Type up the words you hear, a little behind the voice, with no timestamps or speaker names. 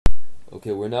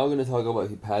Okay, we're now going to talk about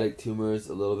hepatic tumors,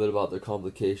 a little bit about their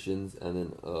complications, and then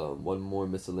one more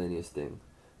miscellaneous thing.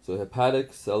 So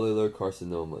hepatic cellular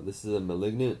carcinoma. This is a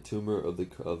malignant tumor of the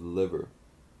liver.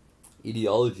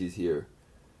 Etiologies here: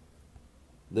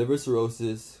 liver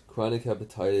cirrhosis, chronic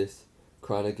hepatitis,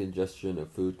 chronic ingestion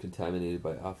of food contaminated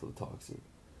by aflatoxin.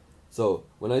 So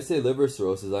when I say liver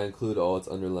cirrhosis, I include all its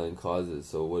underlying causes.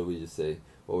 So what did we just say?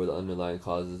 What were the underlying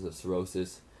causes of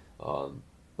cirrhosis?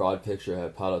 Broad picture: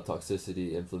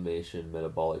 hepatotoxicity, inflammation,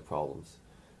 metabolic problems.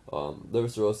 Liver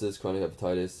cirrhosis, chronic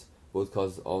hepatitis, both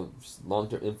cause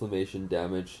long-term inflammation,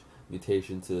 damage,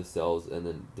 mutation to the cells, and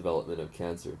then development of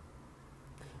cancer.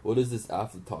 What is this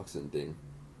aflatoxin thing?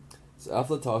 So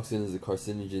aflatoxin is a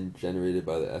carcinogen generated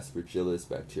by the Aspergillus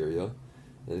bacteria,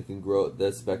 and it can grow.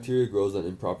 This bacteria grows on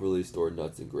improperly stored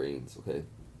nuts and grains. Okay,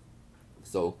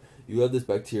 so you have this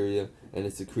bacteria, and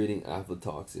it's secreting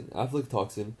aflatoxin.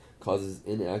 Aflatoxin causes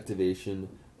inactivation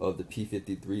of the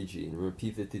p53 gene. Remember,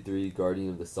 p53, guardian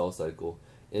of the cell cycle.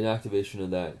 Inactivation of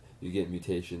that, you get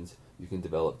mutations. You can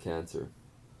develop cancer.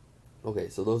 Okay,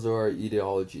 so those are our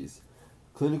etiologies.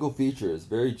 Clinical features,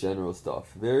 very general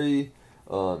stuff. Very,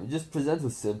 it just presents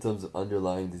with symptoms of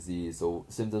underlying disease. So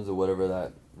symptoms of whatever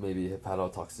that, maybe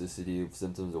hepatotoxicity,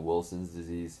 symptoms of Wilson's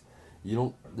disease.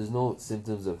 There's no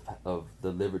symptoms of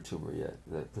the liver tumor yet.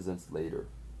 That presents later.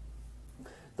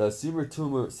 The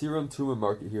serum tumor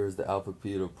marker here is the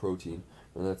alpha-fetoprotein,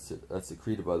 and that's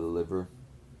secreted by the liver.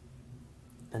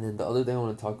 And then the other thing I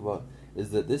want to talk about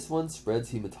is that this one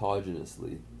spreads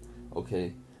hematogenously.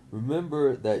 Okay,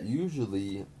 remember that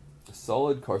usually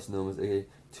solid carcinomas, aka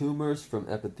tumors from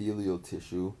epithelial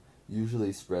tissue,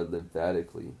 usually spread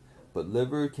lymphatically. But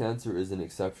liver cancer is an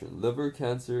exception. Liver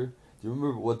cancer, do you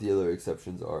remember what the other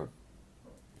exceptions are?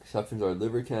 Exceptions are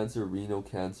liver cancer, renal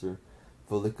cancer,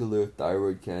 follicular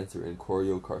thyroid cancer, and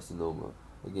choriocarcinoma.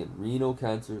 Again, renal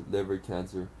cancer, liver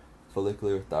cancer,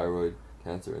 follicular thyroid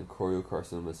cancer, and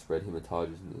choriocarcinoma spread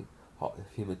hematogenously.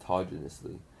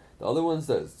 The other ones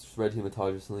that spread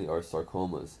hematogenously are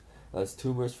sarcomas. That's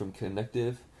tumors from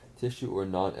connective tissue or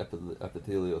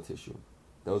non-epithelial tissue.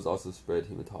 Those also spread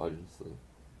hematogenously.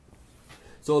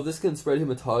 So if this can spread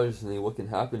hematogenously, what can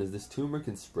happen is this tumor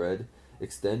can spread,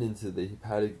 extend into the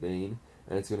hepatic vein,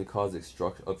 and it's going to cause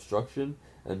obstruction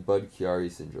and Budd-Chiari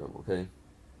syndrome. Okay.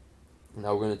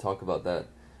 Now we're going to talk about that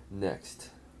next.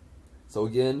 So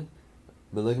again,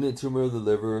 malignant tumor of the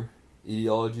liver.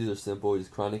 Etiologies are simple: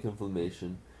 just chronic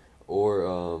inflammation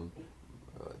or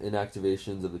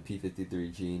inactivations of the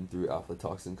p53 gene through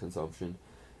aflatoxin consumption.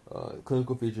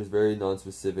 Clinical features very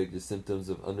non-specific, just symptoms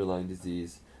of underlying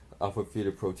disease.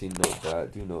 Alpha-fetoprotein,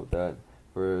 note that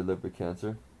for liver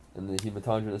cancer, and the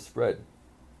hematogenous spread.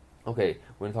 Okay,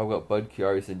 we're going to talk about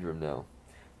Budd-Chiari syndrome now.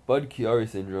 Budd-Chiari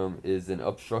syndrome is an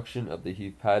obstruction of the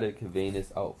hepatic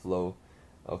venous outflow.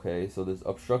 Okay, so there's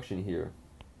obstruction here.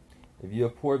 If you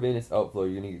have poor venous outflow,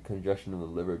 you're going to get congestion of the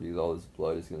liver because all this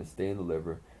blood is going to stay in the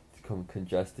liver, become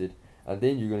congested, and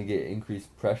then you're going to get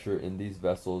increased pressure in these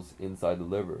vessels inside the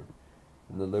liver,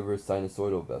 in the liver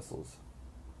sinusoidal vessels.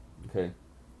 Okay.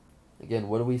 Again,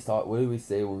 what do we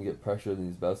say when we get pressure in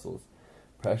these vessels?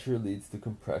 Pressure leads to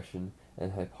compression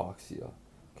and hypoxia.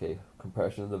 Okay,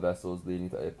 compression of the vessels leading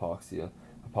to hypoxia.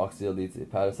 Hypoxia leads to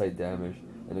hepatocyte damage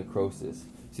and necrosis.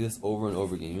 See this over and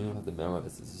over again. You don't have to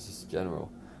memorize this. It's just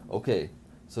general. Okay,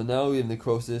 so now we have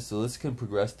necrosis. So this can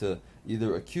progress to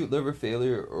either acute liver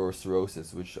failure or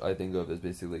cirrhosis, which I think of as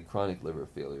basically chronic liver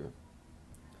failure.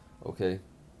 Okay.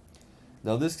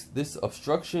 Now this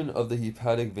obstruction of the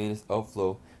hepatic venous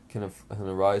outflow can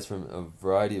arise from a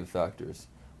variety of factors.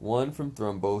 One, from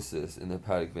thrombosis in the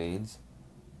hepatic veins.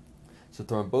 So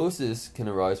thrombosis can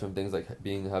arise from things like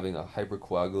having a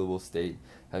hypercoagulable state,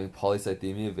 having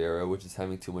polycythemia vera, which is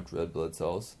having too much red blood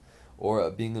cells, or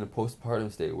being in a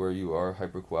postpartum state where you are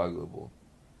hypercoagulable.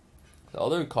 The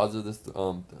other cause of this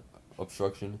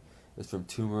obstruction is from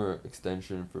tumor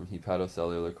extension from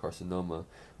hepatocellular carcinoma,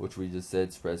 which we just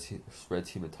said spreads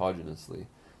hematogenously.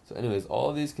 So anyways, all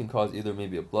of these can cause either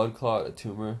maybe a blood clot, a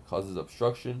tumor, causes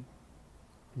obstruction,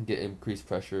 and get increased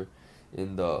pressure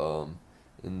in the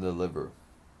liver.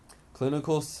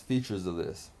 Clinical features of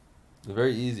this,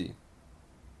 very easy.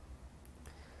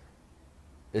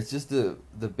 It's just the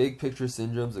big picture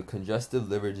syndromes of congestive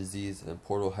liver disease and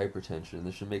portal hypertension.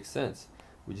 This should make sense.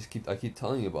 I keep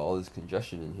telling you about all this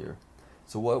congestion in here.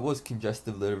 So what was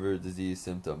congestive liver disease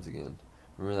symptoms again?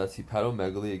 Remember, that's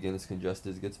hepatomegaly. Again, it's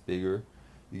congested, it gets bigger.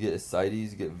 You get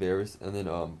ascites, you get varices, and then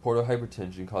portal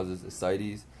hypertension causes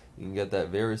ascites. You can get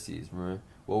that varices. Remember,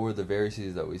 what were the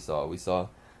varices that we saw? We saw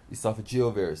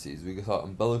esophageal varices. We saw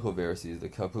umbilical varices, the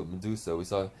caput medusa. We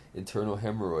saw internal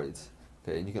hemorrhoids.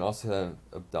 Okay, and you can also have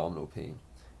abdominal pain,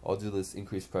 all due to this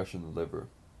increased pressure in the liver.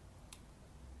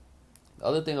 The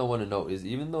other thing I want to note is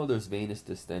even though there's venous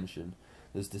distension,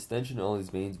 there's distension in all these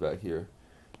veins back here,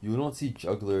 you don't see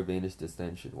jugular venous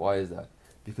distension. Why is that?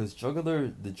 Because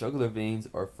the jugular veins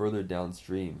are further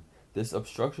downstream. This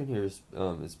obstruction here is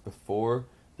before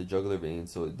the jugular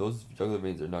veins, so those jugular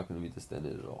veins are not going to be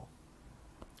distended at all.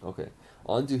 Okay,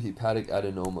 on to hepatic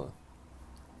adenoma.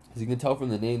 As you can tell from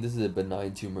the name, this is a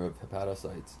benign tumor of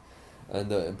hepatocytes.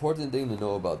 And the important thing to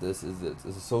know about this is that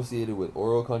it's associated with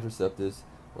oral contraceptives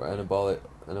or anabolic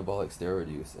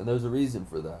steroid use. And there's a reason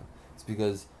for that. It's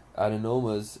because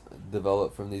adenomas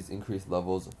develop from these increased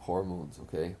levels of hormones,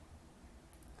 okay?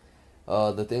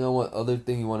 Other thing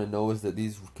you want to know is that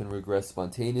these can regress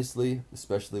spontaneously,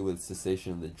 especially with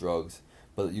cessation of the drugs.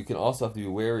 But you can also have to be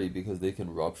wary because they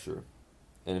can rupture.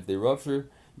 And if they rupture,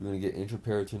 you're going to get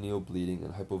intraperitoneal bleeding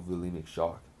and hypovolemic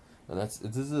shock. And this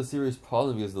is a serious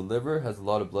problem because the liver has a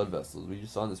lot of blood vessels. We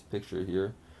just saw in this picture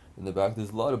here in the back,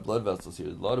 there's a lot of blood vessels here,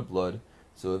 there's a lot of blood.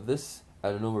 So if this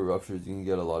adenoma ruptures, you can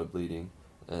get a lot of bleeding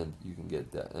and you can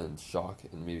get shock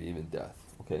and maybe even death.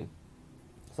 Okay,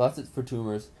 so that's it for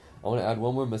tumors. I want to add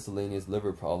one more miscellaneous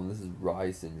liver problem. This is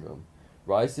Rye syndrome.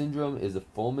 Rye syndrome is a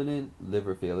fulminant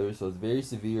liver failure, so it's very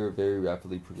severe, very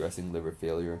rapidly progressing liver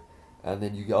failure. And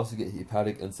then you also get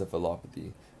hepatic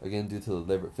encephalopathy, again due to the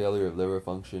liver failure of liver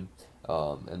function,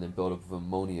 and then buildup of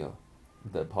ammonia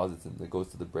that goes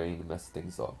to the brain and messes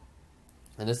things up.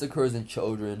 And this occurs in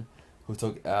children who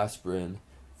took aspirin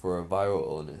for a viral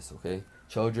illness. Okay,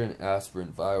 children,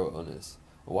 aspirin, viral illness.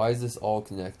 Why is this all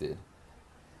connected?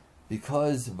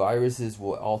 Because viruses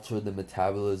will alter the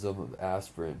metabolism of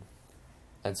aspirin.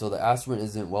 And so the aspirin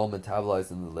isn't well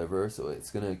metabolized in the liver, so it's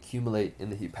going to accumulate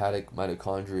in the hepatic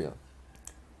mitochondria.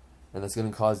 And that's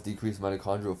going to cause decreased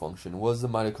mitochondrial function. What does the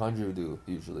mitochondria do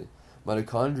usually?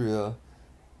 Mitochondria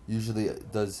usually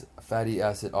does fatty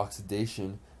acid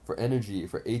oxidation for energy,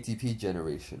 for ATP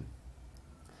generation.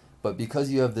 But because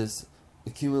you have this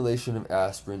accumulation of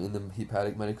aspirin in the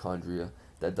hepatic mitochondria,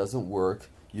 that doesn't work,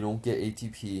 you don't get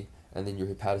ATP, and then your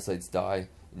hepatocytes die,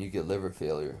 and you get liver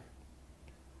failure.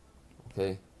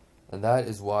 Okay? And that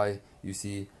is why you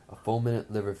see a fulminant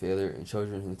liver failure in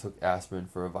children who took aspirin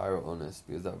for a viral illness,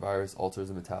 because that virus alters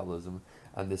the metabolism,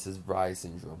 and this is Rye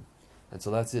syndrome. And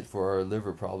so that's it for our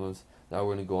liver problems. Now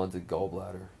we're going to go on to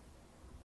gallbladder.